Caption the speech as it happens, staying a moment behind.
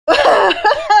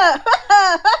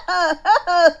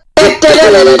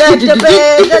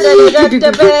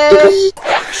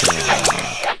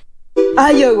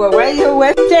Are you aware your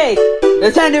website?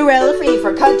 The Cinderella free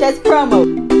for contest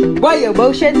promo. While your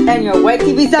motions and your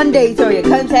YTV Sundays or your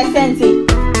contact sensing.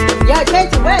 Yeah,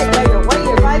 chance to win. Yeah, your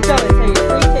 $1 $5 and your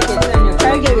free tickets and your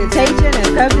cargo rotation and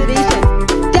competition.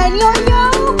 Then you're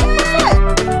okay.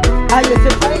 Are you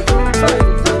surprised for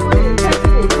your super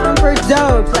intensity comfort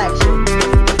zone flexion?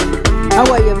 And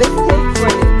while you're visiting for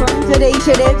your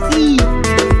competition FC,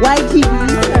 YTV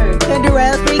serves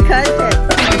Cinderella free contest.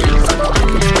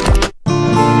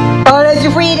 Or is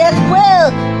your free as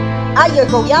well? Are you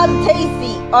go yum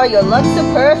tasty? Or your lunch so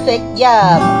perfect?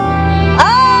 Yum.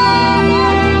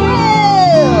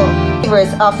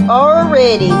 Flavors of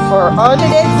already for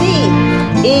Underpants.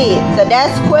 The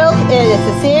Nesquik is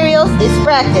the cereals is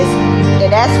practice. The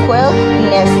Nesquik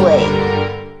Nestle.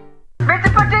 Mr.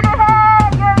 Put in the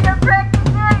head, you're your breakfast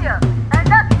cereal. And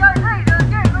that's your leader,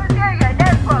 your cereal.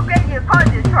 Nesquik, get your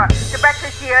punches truck. The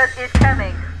breakfast cereal is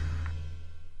coming.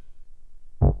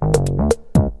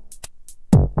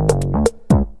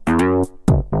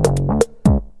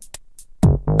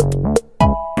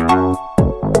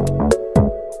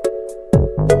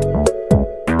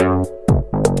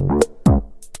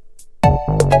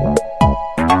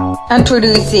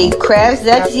 Introducing Kraft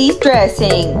Cheese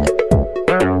dressing.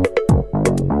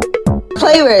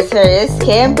 Flavors is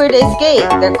Camper Escape,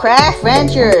 the Kraft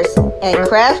Ranchers, and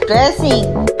Kraft dressing.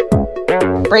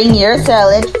 Bring your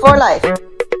salad for life.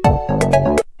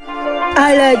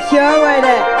 I like your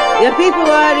weather. The people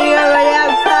are already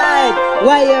outside.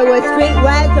 While you're with street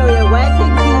rats or your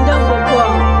wedding kingdom will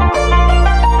come.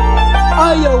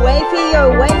 Or your wifey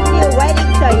or your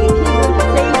wedding so you keep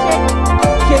conversation.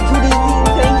 Introducing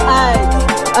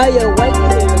are you waiting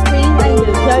to the cream and you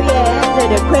show your hands to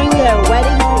the cream your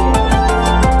wedding cream?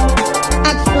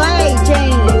 Explain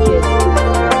changes.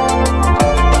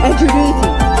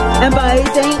 Introducing and by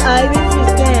saying Ives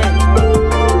scan.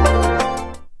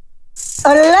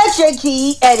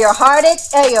 Electricity and your hearted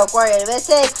and your quarter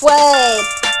message wait.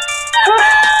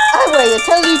 I will you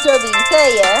tell you to be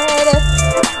saying.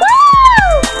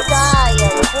 Woo! Die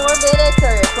in 4 minutes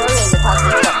or your 4 minutes.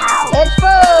 It's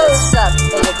full stuff,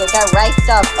 and you get right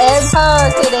stuff and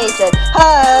coordination.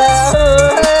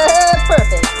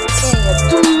 Perfect.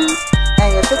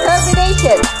 And your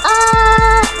coordination.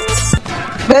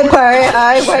 Vampire,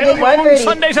 I wanted 130.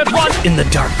 Sundays at 1 in the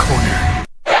dark corner.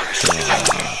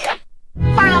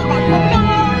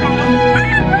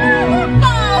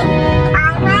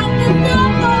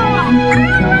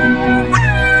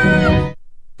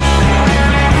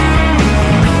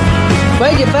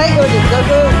 When you fight or the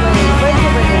double, when you fight for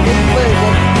the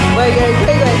explosion, where you're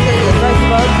going to say the first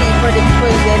ball team for the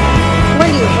explosion, when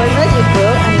you find magic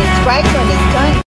ball and you strike on its tongue.